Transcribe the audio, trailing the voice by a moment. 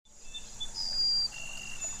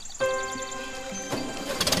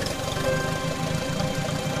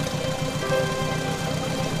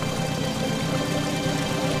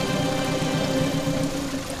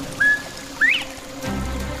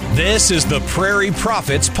This is the Prairie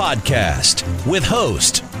Prophets Podcast with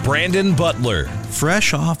host Brandon Butler.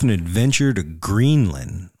 Fresh off an adventure to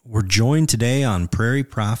Greenland, we're joined today on Prairie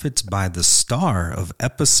Prophets by the star of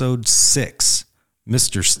episode 6,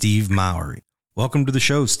 Mr. Steve Mowry. Welcome to the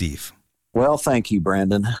show, Steve. Well, thank you,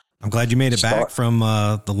 Brandon. I'm glad you made it back from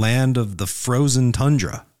the land of the frozen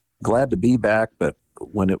tundra. Glad to be back, but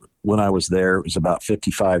when I was there, it was about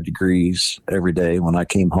 55 degrees every day. When I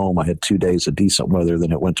came home, I had 2 days of decent weather,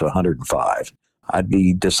 then it went to 105. I'd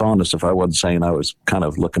be dishonest if I wasn't saying I was kind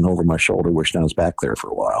of looking over my shoulder, wishing I was back there for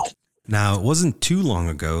a while. Now, it wasn't too long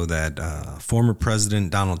ago that former President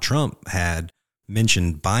Donald Trump had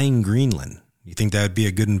mentioned buying Greenland. You think that would be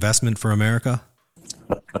a good investment for America?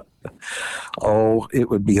 Oh, it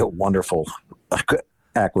would be a wonderful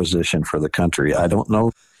acquisition for the country. I don't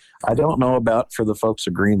know about for the folks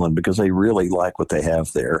of Greenland because they really like what they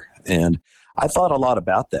have there. And I thought a lot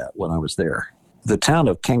about that when I was there. The town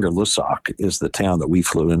of Kangerlussuaq is the town that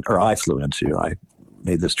I flew into. I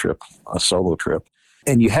made this trip, a solo trip.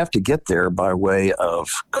 And you have to get there by way of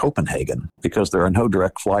Copenhagen because there are no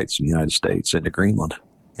direct flights in the United States into Greenland.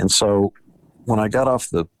 And so when I got off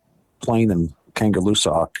the plane in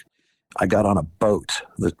Kangerlussuaq, I got on a boat.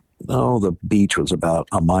 The beach was about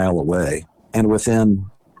a mile away. And within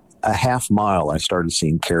a half mile, I started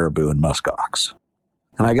seeing caribou and muskox.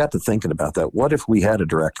 And I got to thinking about that. What if we had a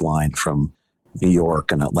direct line from New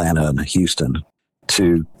York and Atlanta and Houston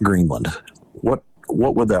to Greenland? What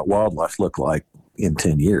would that wildlife look like in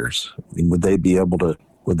 10 years? I mean, would they be able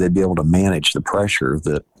to manage the pressure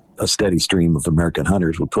that a steady stream of American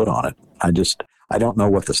hunters would put on it? I don't know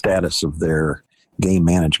what the status of their game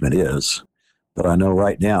management is, but I know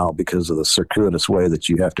right now, because of the circuitous way that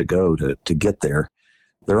you have to go to get there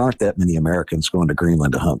aren't that many Americans going to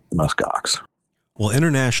Greenland to hunt muskox. Well,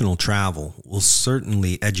 international travel will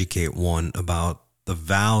certainly educate one about the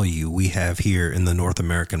value we have here in the North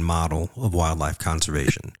American model of wildlife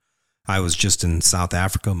conservation. I was just in South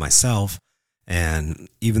Africa myself, and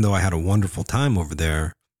even though I had a wonderful time over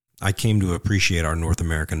there, I came to appreciate our North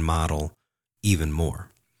American model even more.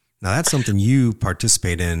 Now, that's something you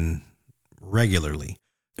participate in regularly.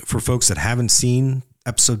 For folks that haven't seen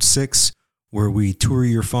episode 6, where we tour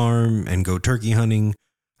your farm and go turkey hunting,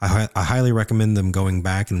 I highly recommend them going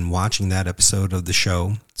back and watching that episode of the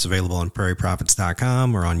show. It's available on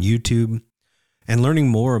prairieprophets.com or on YouTube, and learning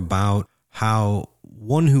more about how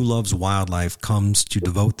one who loves wildlife comes to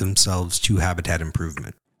devote themselves to habitat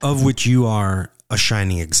improvement, of which you are a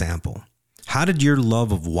shining example. How did your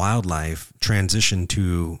love of wildlife transition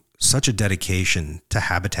to such a dedication to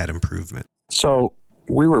habitat improvement? So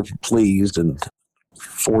we were pleased and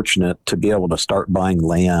fortunate to be able to start buying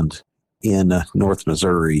land in North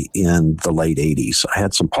Missouri in the late 80s. I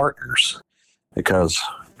had some partners because,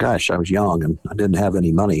 I was young and I didn't have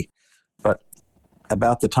any money. But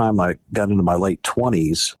about the time I got into my late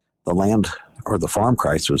 20s, the land or the farm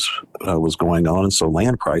crisis was going on. And so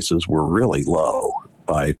land prices were really low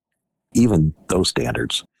by even those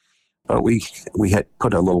standards. But we had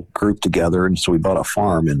put a little group together, and so we bought a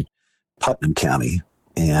farm in Putnam County.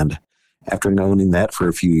 And after owning that for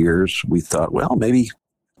a few years, we thought, well, maybe,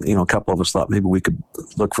 a couple of us thought maybe we could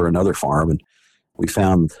look for another farm. And we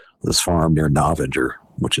found this farm near Novinger,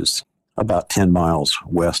 which is about 10 miles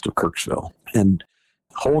west of Kirksville. And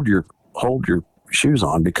hold your shoes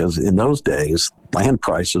on, because in those days, land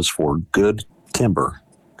prices for good timber,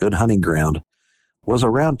 good hunting ground, was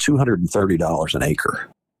around $230 an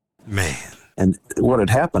acre. Man. And what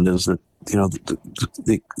had happened is that,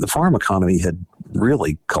 the farm economy had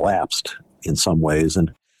really collapsed in some ways.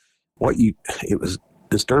 And it was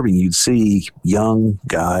disturbing. You'd see young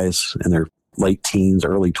guys in their late teens,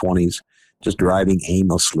 early 20s, just driving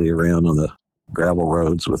aimlessly around on the gravel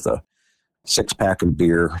roads with a 6-pack of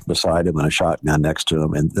beer beside him and a shotgun next to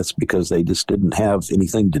him. And that's because they just didn't have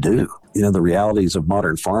anything to do. The realities of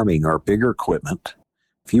modern farming are bigger equipment,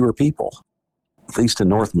 fewer people. At least in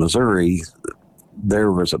North Missouri,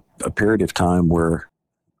 there was a period of time where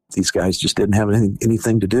these guys just didn't have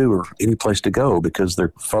anything to do or any place to go because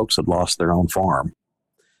their folks had lost their own farm,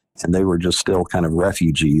 and they were just still kind of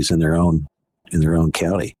refugees in their own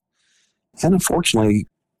county. And unfortunately,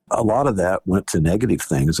 a lot of that went to negative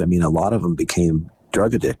things. I mean, a lot of them became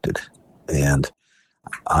drug addicted, and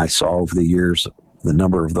I saw over the years the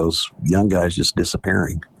number of those young guys just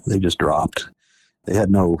disappearing. They just dropped. They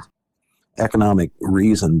had no economic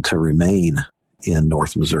reason to remain in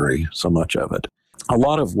North Missouri, so much of it. A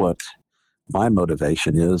lot of what my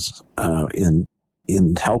motivation is in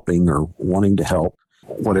helping or wanting to help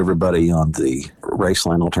what everybody on the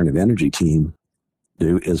Raceline Alternative Energy team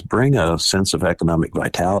do is bring a sense of economic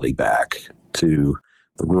vitality back to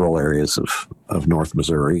the rural areas of North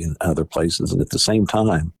Missouri and other places, and at the same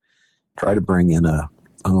time try to bring in a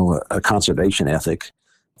conservation ethic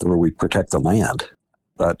where we protect the land.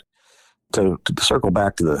 But to circle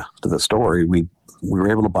back to the story, we were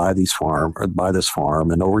able to buy this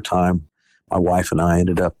farm, and over time, my wife and I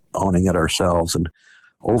ended up owning it ourselves. And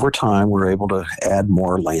over time, we were able to add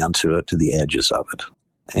more land to it, to the edges of it.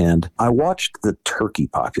 And I watched the turkey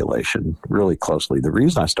population really closely. The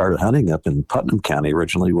reason I started hunting up in Putnam County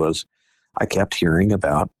originally was I kept hearing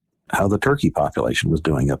about how the turkey population was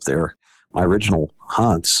doing up there. My original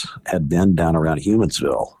hunts had been down around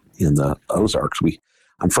Humansville in the Ozarks.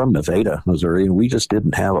 I'm from Nevada, Missouri, and we just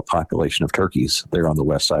didn't have a population of turkeys there on the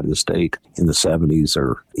west side of the state in the 70s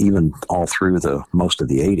or even all through most of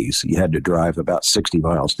the 80s. You had to drive about 60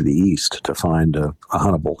 miles to the east to find a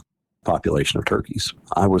huntable population of turkeys.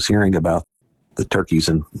 I was hearing about the turkeys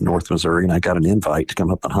in North Missouri, and I got an invite to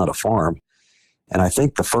come up and hunt a farm. And I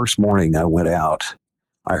think the first morning I went out,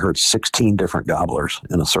 I heard 16 different gobblers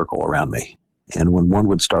in a circle around me. And when one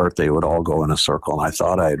would start, they would all go in a circle, and I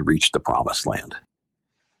thought I had reached the promised land.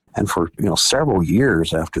 And for several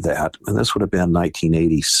years after that, and this would have been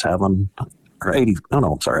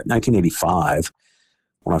 1985,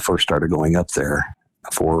 when I first started going up there.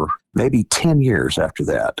 For maybe 10 years after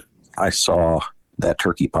that, I saw that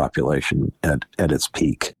turkey population at its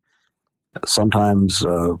peak. Sometimes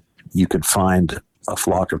you could find a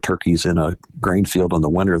flock of turkeys in a grain field in the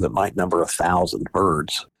winter that might number 1,000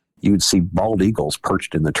 birds. You would see bald eagles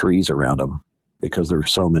perched in the trees around them because there were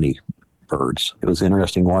so many birds. It was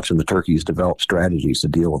interesting watching the turkeys develop strategies to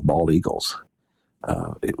deal with bald eagles.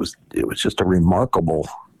 It was just a remarkable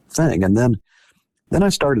thing. And then I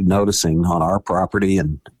started noticing on our property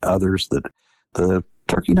and others that the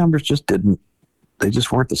turkey numbers just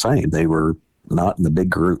weren't the same. They were not in the big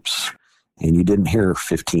groups. And you didn't hear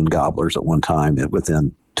 15 gobblers at one time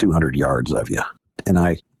within 200 yards of you. And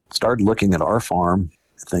I started looking at our farm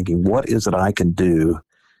thinking, what is it I can do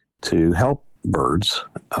to help birds?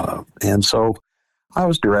 And so I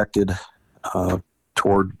was directed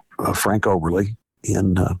toward Frank Oberle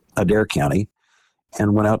in Adair County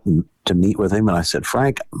and went out to meet with him. And I said,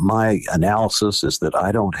 Frank, my analysis is that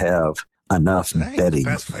I don't have enough bedding,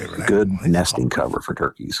 good nesting cover for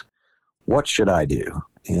turkeys. What should I do?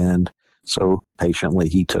 And so patiently,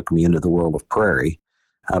 he took me into the world of Prairie,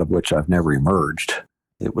 out of which I've never emerged.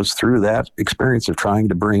 It was through that experience of trying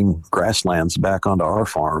to bring grasslands back onto our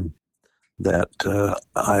farm that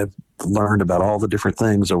I've learned about all the different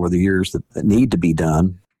things over the years that need to be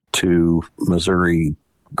done to Missouri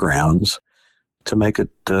grounds to make it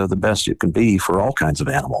the best it can be for all kinds of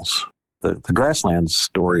animals. The grasslands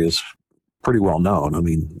story is pretty well known. I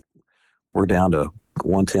mean, we're down to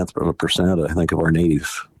 0.1%, I think, of our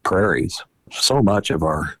native prairies. So much of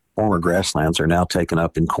our former grasslands are now taken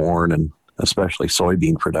up in corn and especially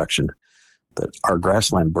soybean production that our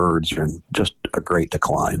grassland birds are in just a great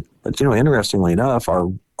decline. But, interestingly enough,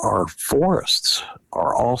 our forests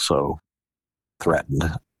are also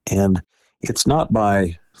threatened. And it's not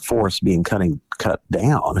by forests being cut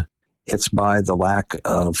down, it's by the lack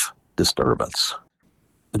of disturbance.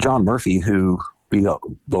 John Murphy, who we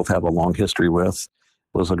both have a long history with,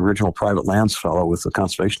 was an original private lands fellow with the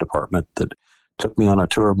Conservation Department that took me on a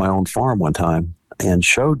tour of my own farm one time and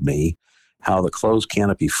showed me how the closed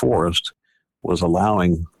canopy forest was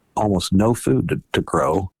allowing almost no food to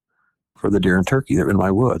grow for the deer and turkey that were in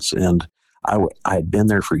my woods. And I had been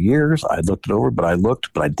there for years. I looked it over, but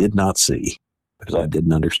I did not see because I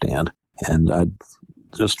didn't understand. And I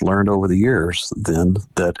just learned over the years then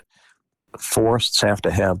that forests have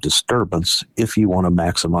to have disturbance if you want to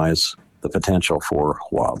maximize the potential for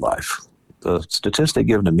wildlife. The statistic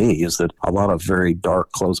given to me is that a lot of very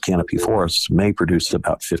dark closed canopy forests may produce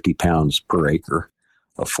about 50 pounds per acre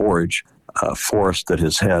of forage. A forest that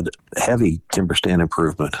has had heavy timber stand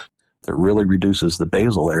improvement that really reduces the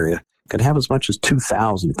basal area can have as much as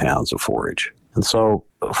 2,000 pounds of forage. And so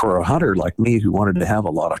for a hunter like me who wanted to have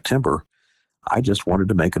a lot of timber, I just wanted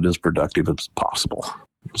to make it as productive as possible.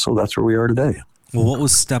 So that's where we are today. Well, what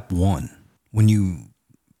was step one? When you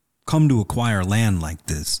come to acquire land like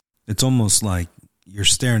this, it's almost like you're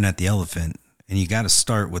staring at the elephant and you got to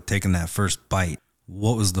start with taking that first bite.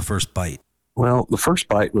 What was the first bite? Well, the first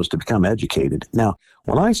bite was to become educated. Now,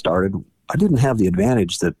 when I started, I didn't have the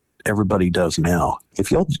advantage that everybody does now.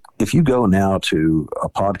 If you go now to a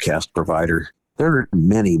podcast provider, there are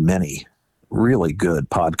many, many really good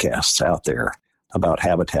podcasts out there about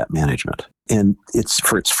habitat management. And it's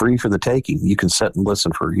free for the taking. You can sit and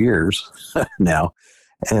listen for years now,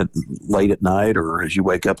 and late at night or as you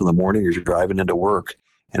wake up in the morning or as you're driving into work,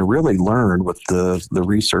 and really learn what the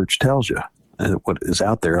research tells you. what is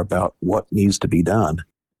out there about what needs to be done.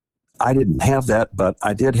 I didn't have that, but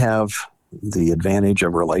I did have the advantage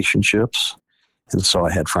of relationships. And so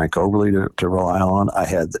I had Frank Oberle to rely on. I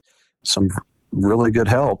had some really good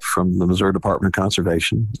help from the Missouri Department of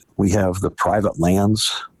Conservation. We have the private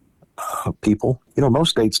lands people. Most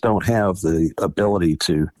states don't have the ability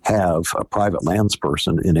to have a private lands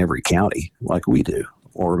person in every county like we do,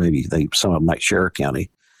 or maybe some of them might share a county.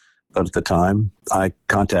 But at the time, I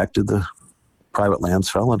contacted the private lands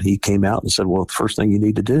fellow, and he came out and said, well, the first thing you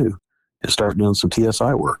need to do is start doing some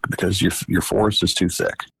TSI work because your forest is too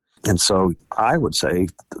thick. And so I would say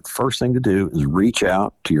the first thing to do is reach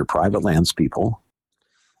out to your private lands people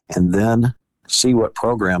and then see what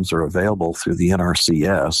programs are available through the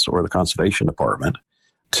NRCS or the Conservation Department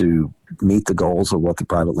to meet the goals of what the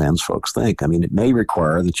private lands folks think. I mean, it may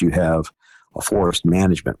require that you have a forest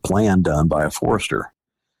management plan done by a forester.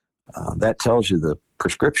 That tells you the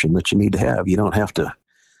prescription that you need to have. You don't have to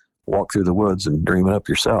walk through the woods and dream it up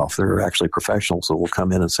yourself. There are actually professionals that will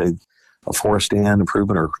come in and say a forest stand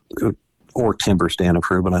improvement or timber stand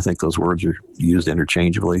improvement. I think those words are used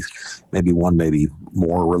interchangeably. Maybe one may be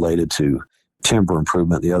more related to timber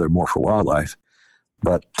improvement, the other more for wildlife.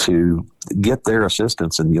 But to get their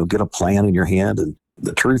assistance, and you'll get a plan in your hand. And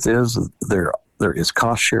the truth is there is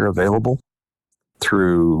cost share available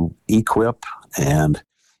through EQIP. And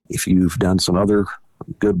if you've done some other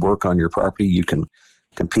good work on your property, you can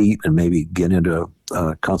compete and maybe get into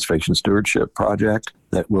a conservation stewardship project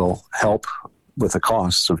that will help with the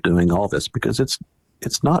costs of doing all this, because it's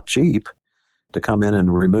not cheap to come in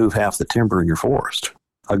and remove half the timber in your forest.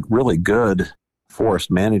 A really good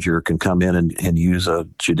forest manager can come in and use a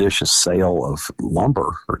judicious sale of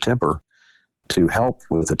lumber or timber to help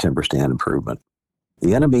with the timber stand improvement.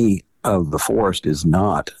 The enemy of the forest is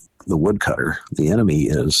not the woodcutter. The enemy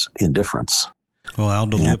is indifference. Well,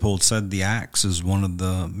 Aldo Leopold said the axe is one of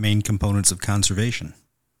the main components of conservation.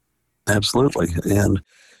 Absolutely. And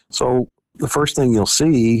so the first thing you'll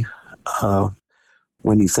see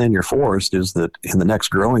when you thin your forest is that in the next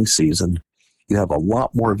growing season, you have a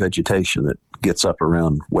lot more vegetation that gets up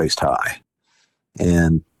around waist high.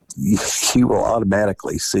 And you will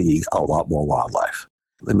automatically see a lot more wildlife.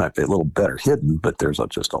 They might be a little better hidden, but there's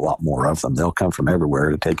just a lot more of them. They'll come from everywhere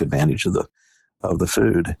to take advantage of the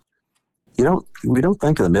food. We don't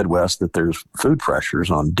think in the Midwest that there's food pressures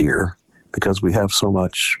on deer because we have so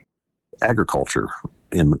much agriculture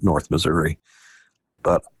in North Missouri.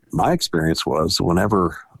 But my experience was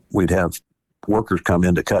whenever we'd have workers come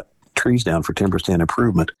in to cut trees down for timber stand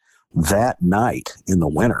improvement, that night in the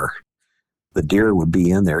winter, the deer would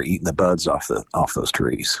be in there eating the buds off those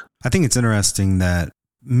trees. I think it's interesting that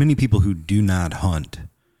many people who do not hunt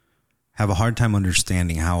have a hard time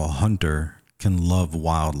understanding how a hunter can love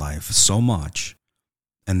wildlife so much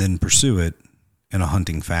and then pursue it in a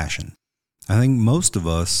hunting fashion. I think most of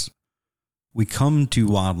us, we come to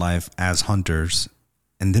wildlife as hunters,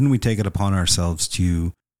 and then we take it upon ourselves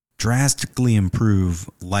to drastically improve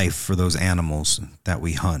life for those animals that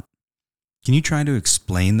we hunt. Can you try to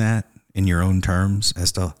explain that in your own terms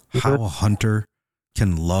as to how a hunter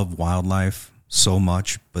can love wildlife so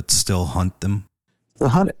much but still hunt them?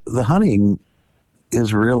 The hunting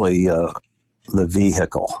is really the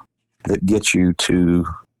vehicle that gets you to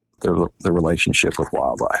the relationship with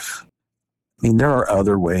wildlife. I mean, there are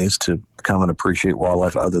other ways to come and appreciate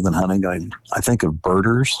wildlife other than hunting. I think of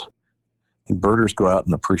birders. Birders go out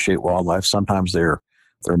and appreciate wildlife. Sometimes they're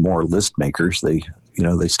more list makers. They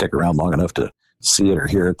stick around long enough to see it or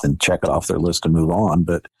hear it, then check it off their list and move on.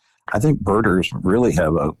 But I think birders really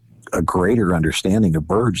have a greater understanding of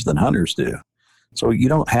birds than hunters do. So you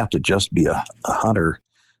don't have to just be a hunter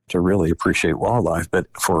to really appreciate wildlife. But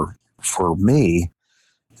for me,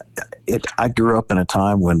 I grew up in a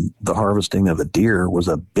time when the harvesting of a deer was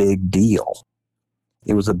a big deal.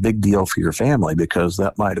 It was a big deal for your family because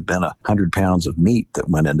that might have been 100 pounds of meat that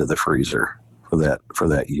went into the freezer for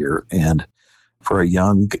that year. And for a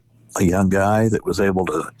young guy that was able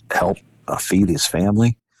to help feed his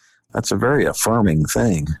family, that's a very affirming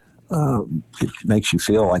thing. It makes you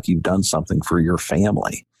feel like you've done something for your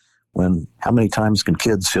family. How many times can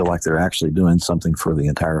kids feel like they're actually doing something for the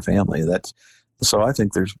entire family? So I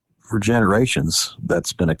think for generations,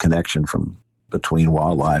 that's been a connection between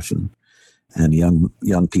wildlife and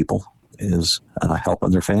young people is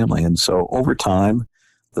helping their family. And so over time,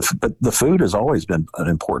 the food has always been an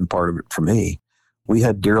important part of it for me. We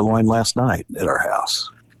had deer loin last night at our house,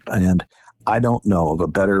 and I don't know of a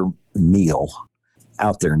better meal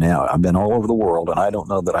out there now. I've been all over the world, and I don't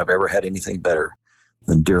know that I've ever had anything better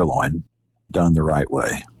than deer loin done the right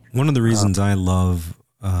way. One of the reasons I love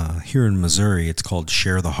Here in Missouri, it's called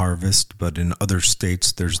Share the Harvest, but in other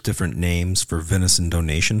states, there's different names for venison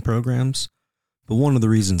donation programs. But one of the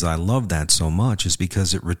reasons I love that so much is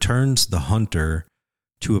because it returns the hunter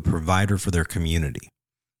to a provider for their community.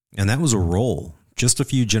 And that was a role just a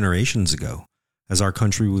few generations ago. As our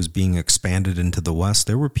country was being expanded into the West,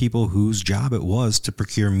 there were people whose job it was to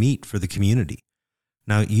procure meat for the community.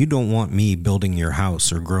 Now, you don't want me building your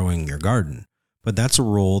house or growing your garden, but that's a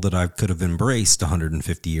role that I could have embraced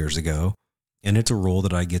 150 years ago, and it's a role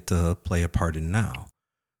that I get to play a part in now.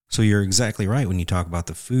 So you're exactly right when you talk about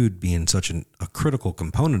the food being such a critical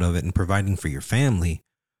component of it and providing for your family,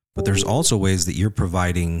 but there's also ways that you're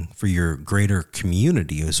providing for your greater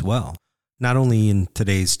community as well. Not only in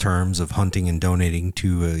today's terms of hunting and donating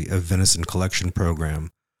to a venison collection program,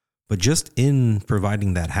 but just in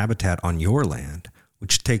providing that habitat on your land,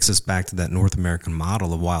 which takes us back to that North American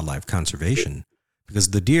model of wildlife conservation, because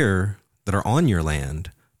the deer that are on your land,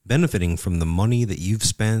 benefiting from the money that you've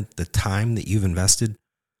spent, the time that you've invested,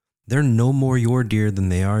 they're no more your deer than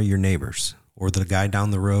they are your neighbors or the guy down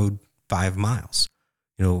the road 5 miles.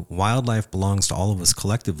 You know, wildlife belongs to all of us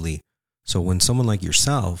collectively. So when someone like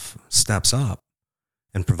yourself steps up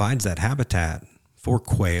and provides that habitat for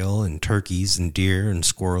quail and turkeys and deer and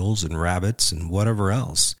squirrels and rabbits and whatever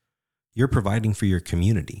else, you're providing for your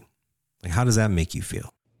community. Like, how does that make you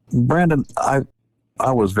feel? Brandon, I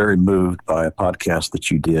was very moved by a podcast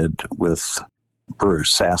that you did with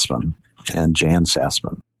Bruce Sassman and Jan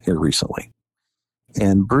Sassman here recently.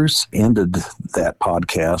 And Bruce ended that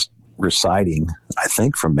podcast reciting, I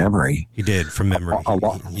think from memory. He did, from memory.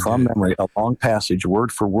 A long passage,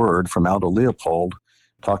 word for word, from Aldo Leopold,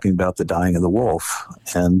 talking about the dying of the wolf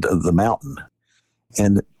and the mountain.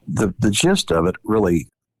 And the gist of it really,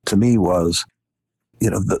 to me, was, you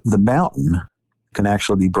know, the mountain can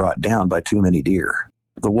actually be brought down by too many deer.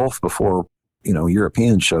 The wolf, before, you know,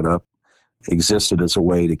 Europeans showed up, existed as a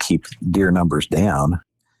way to keep deer numbers down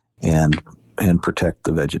and protect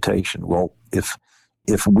the vegetation. Well,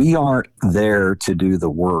 if we aren't there to do the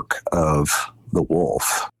work of the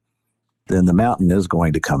wolf, then the mountain is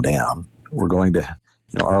going to come down. We're going to,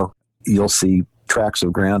 you know, you'll see tracts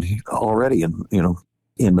of ground already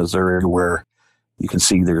in Missouri where you can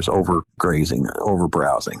see there's overgrazing,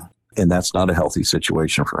 overbrowsing, and that's not a healthy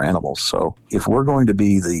situation for animals. So if we're going to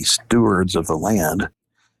be the stewards of the land,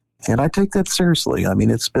 and I take that seriously, I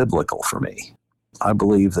mean, it's biblical for me. I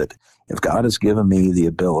believe that if God has given me the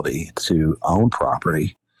ability to own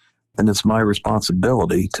property, then it's my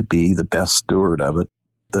responsibility to be the best steward of it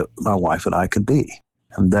that my wife and I can be.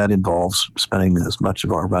 And that involves spending as much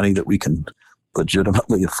of our money that we can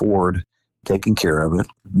legitimately afford, taking care of it,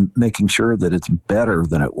 making sure that it's better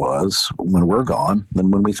than it was when we're gone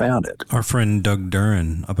than when we found it. Our friend Doug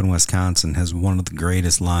Duran up in Wisconsin has one of the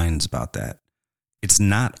greatest lines about that. It's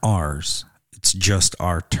not ours, it's just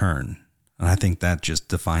our turn. And I think that just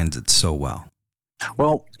defines it so well.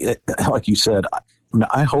 Well, like you said,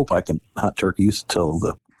 I hope I can hunt turkeys till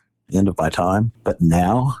the end of my time. But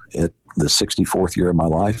now, at the 64th year of my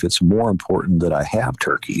life, it's more important that I have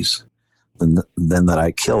turkeys than that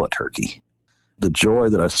I kill a turkey. The joy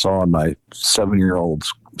that I saw in my 7-year-old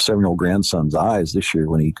grandson's eyes this year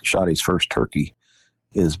when he shot his first turkey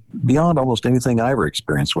is beyond almost anything I ever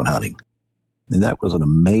experienced when hunting. And that was an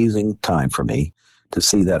amazing time for me to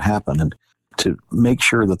see that happen, and to make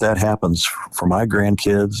sure that happens for my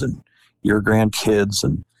grandkids and your grandkids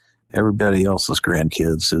and everybody else's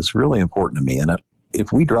grandkids is really important to me. And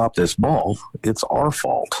if we drop this ball, it's our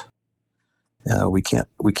fault. We can't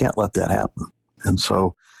let that happen. And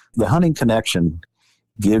so the hunting connection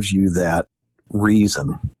gives you that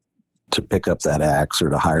reason to pick up that axe or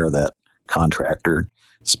to hire that contractor,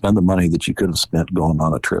 spend the money that you could have spent going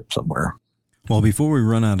on a trip somewhere. Well, before we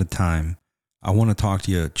run out of time, I want to talk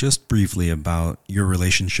to you just briefly about your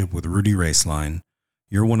relationship with Rudy Raceline.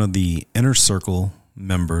 You're one of the inner circle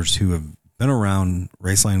members who have been around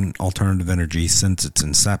Raceline Alternative Energy since its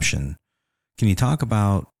inception. Can you talk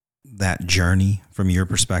about that journey from your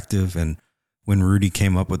perspective and when Rudy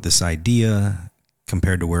came up with this idea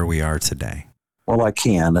compared to where we are today? Well, I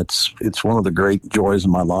can. It's one of the great joys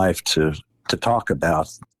of my life to talk about,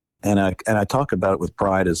 and I talk about it with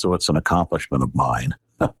pride as though it's an accomplishment of mine.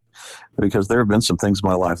 Because there have been some things in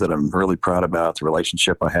my life that I'm really proud about. The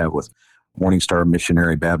relationship I have with Morning Star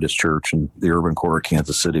Missionary Baptist Church and the urban core of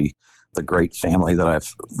Kansas City, the great family that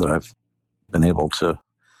I've been able to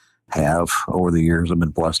have over the years, I've been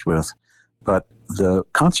blessed with. But the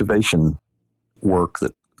conservation work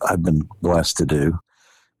that I've been blessed to do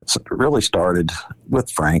really started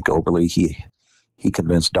with Frank Oberle. He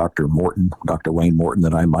convinced Dr. Wayne Morton,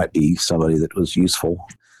 that I might be somebody that was useful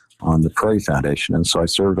on the Prairie Foundation. And so I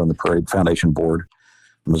served on the Prairie Foundation board,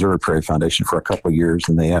 Missouri Prairie Foundation, for a couple of years,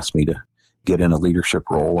 and they asked me to get in a leadership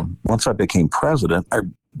role. And once I became president, I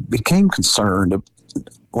became concerned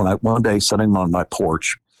when one day sitting on my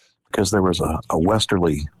porch, because there was a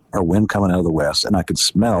westerly or wind coming out of the west, and I could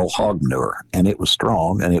smell hog manure, and it was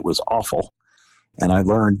strong and it was awful. And I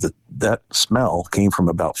learned that smell came from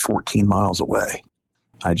about 14 miles away.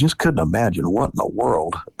 I just couldn't imagine what in the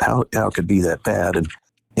world, how it could be that bad.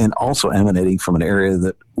 And also emanating from an area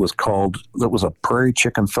that was a prairie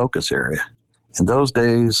chicken focus area. In those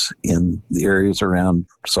days, in the areas around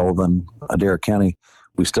Sullivan, Adair County,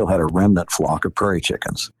 we still had a remnant flock of prairie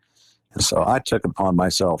chickens. And so I took it upon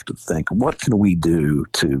myself to think, what can we do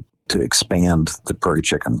to expand the prairie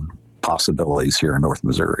chicken possibilities here in North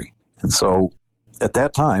Missouri? And so at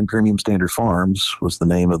that time, Premium Standard Farms was the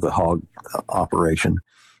name of the hog operation.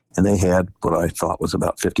 And they had what I thought was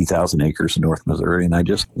about 50,000 acres in North Missouri. And I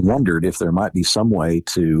just wondered if there might be some way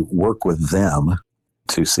to work with them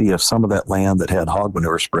to see if some of that land that had hog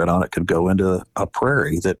manure spread on it could go into a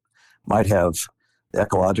prairie that might have the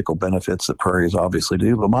ecological benefits that prairies obviously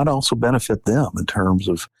do, but might also benefit them in terms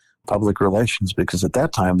of public relations, because at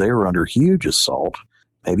that time they were under huge assault,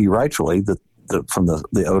 maybe rightfully, from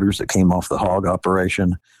the odors that came off the hog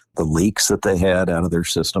operation, the leaks that they had out of their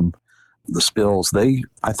system, the spills.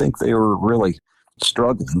 I think they were really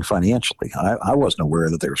struggling financially. I wasn't aware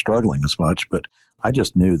that they were struggling as much, but I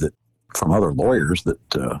just knew that from other lawyers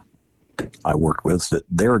that I worked with, that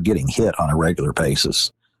they were getting hit on a regular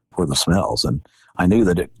basis for the smells. And I knew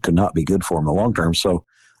that it could not be good for them in the long term. So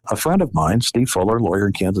a friend of mine, Steve Fuller, lawyer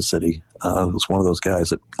in Kansas City, was one of those guys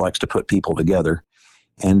that likes to put people together.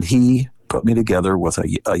 And he put me together with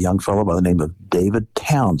a young fellow by the name of David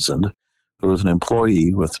Townsend, who was an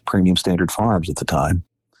employee with Premium Standard Farms at the time.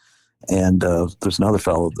 And there's another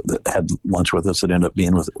fellow that had lunch with us that ended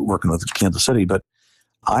up working with Kansas City. But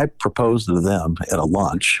I proposed to them at a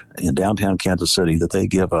lunch in downtown Kansas City that they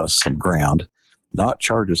give us some ground, not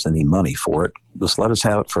charge us any money for it, just let us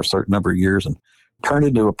have it for a certain number of years and turn it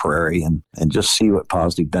into a prairie and just see what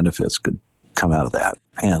positive benefits could come out of that.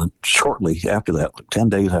 And shortly after that, 10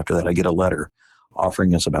 days after that, I get a letter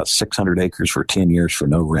offering us about 600 acres for 10 years for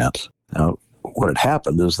no rent. Now, what had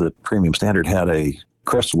happened is that Premium Standard had a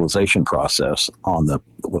crystallization process on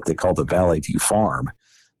what they call the Valley View Farm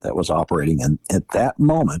that was operating. And at that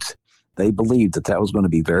moment, they believed that was going to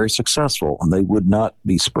be very successful, and they would not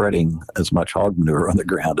be spreading as much hog manure on the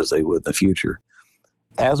ground as they would in the future.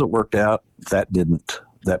 As it worked out,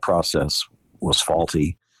 that process was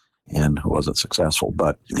faulty and wasn't successful.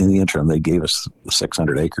 But in the interim, they gave us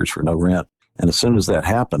 600 acres for no rent. And as soon as that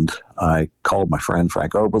happened, I called my friend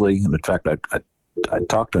Frank Oberle. And in fact, I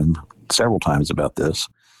talked to him several times about this.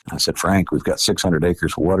 I said, Frank, we've got 600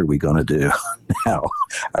 acres. What are we going to do now?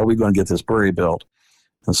 Are we going to get this prairie built?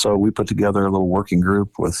 And so we put together a little working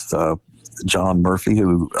group with John Murphy,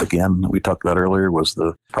 who, again, we talked about earlier, was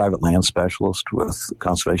the private land specialist with the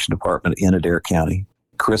Conservation Department in Adair County.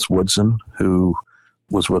 Chris Woodson, who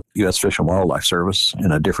was with U.S. Fish and Wildlife Service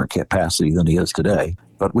in a different capacity than he is today.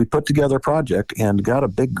 But we put together a project and got a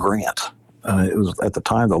big grant. It was, at the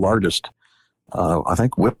time, the largest, I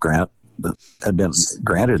think, WIP grant that had been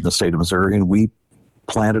granted in the state of Missouri. And we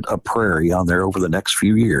planted a prairie on there over the next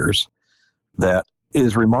few years that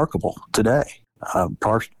is remarkable today,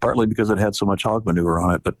 partly because it had so much hog manure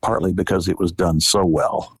on it, but partly because it was done so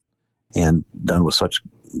well and done with such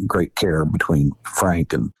great care between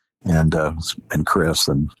Frank and Chris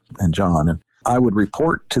and John. And I would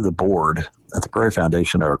report to the board at the Prairie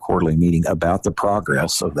Foundation at our quarterly meeting about the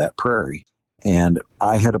progress of that prairie. And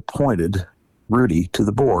I had appointed Rudy to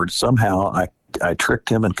the board. Somehow I tricked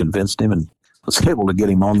him and convinced him and was able to get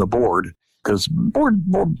him on the board, because board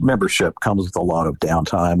membership comes with a lot of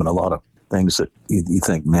downtime and a lot of things that you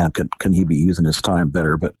think, man, can he be using his time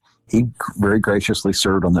better? But he very graciously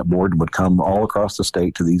served on that board and would come all across the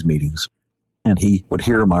state to these meetings. And he would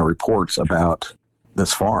hear my reports about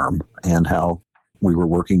this farm and how we were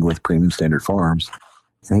working with Premium Standard Farms.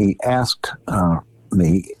 And he asked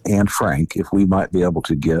me and Frank if we might be able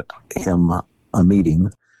to get him a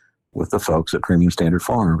meeting with the folks at Premium Standard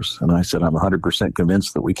Farms. And I said, I'm 100%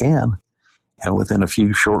 convinced that we can. And within a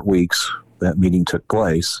few short weeks, that meeting took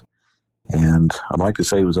place. And I'd like to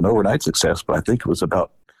say it was an overnight success, but I think it was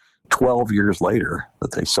about 12 years later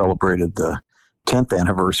that they celebrated the 10th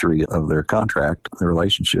anniversary of their contract, their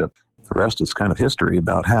relationship. The rest is kind of history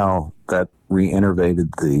about how that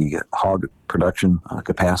reinnovated the hog production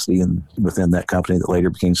capacity within that company that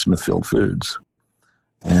later became Smithfield Foods.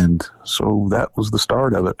 And so that was the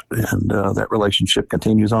start of it. And that relationship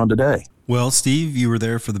continues on today. Well, Steve, you were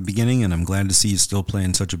there for the beginning, and I'm glad to see you still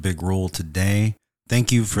playing such a big role today.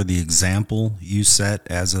 Thank you for the example you set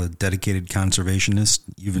as a dedicated conservationist.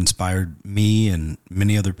 You've inspired me and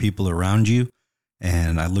many other people around you,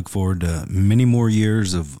 and I look forward to many more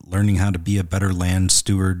years of learning how to be a better land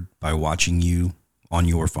steward by watching you on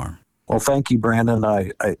your farm. Well, thank you, Brandon.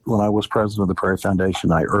 When I was president of the Prairie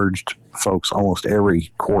Foundation, I urged folks almost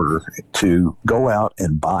every quarter to go out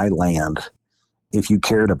and buy land if you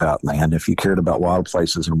cared about land, if you cared about wild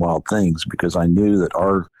places and wild things, because I knew that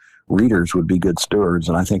our readers would be good stewards,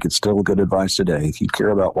 and I think it's still good advice today. If you care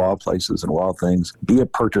about wild places and wild things, be a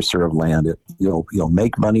purchaser of land. You'll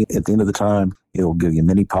make money at the end of the time. It will give you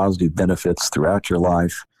many positive benefits throughout your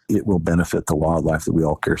life. It will benefit the wildlife that we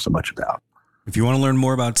all care so much about. If you want to learn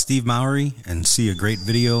more about Steve Mowry and see a great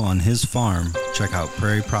video on his farm, check out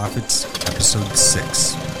Prairie Prophets, Episode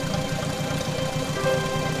 6.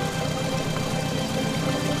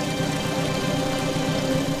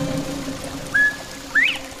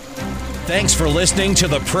 Thanks for listening to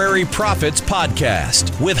the Prairie Prophets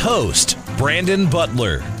Podcast with host Brandon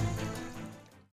Butler.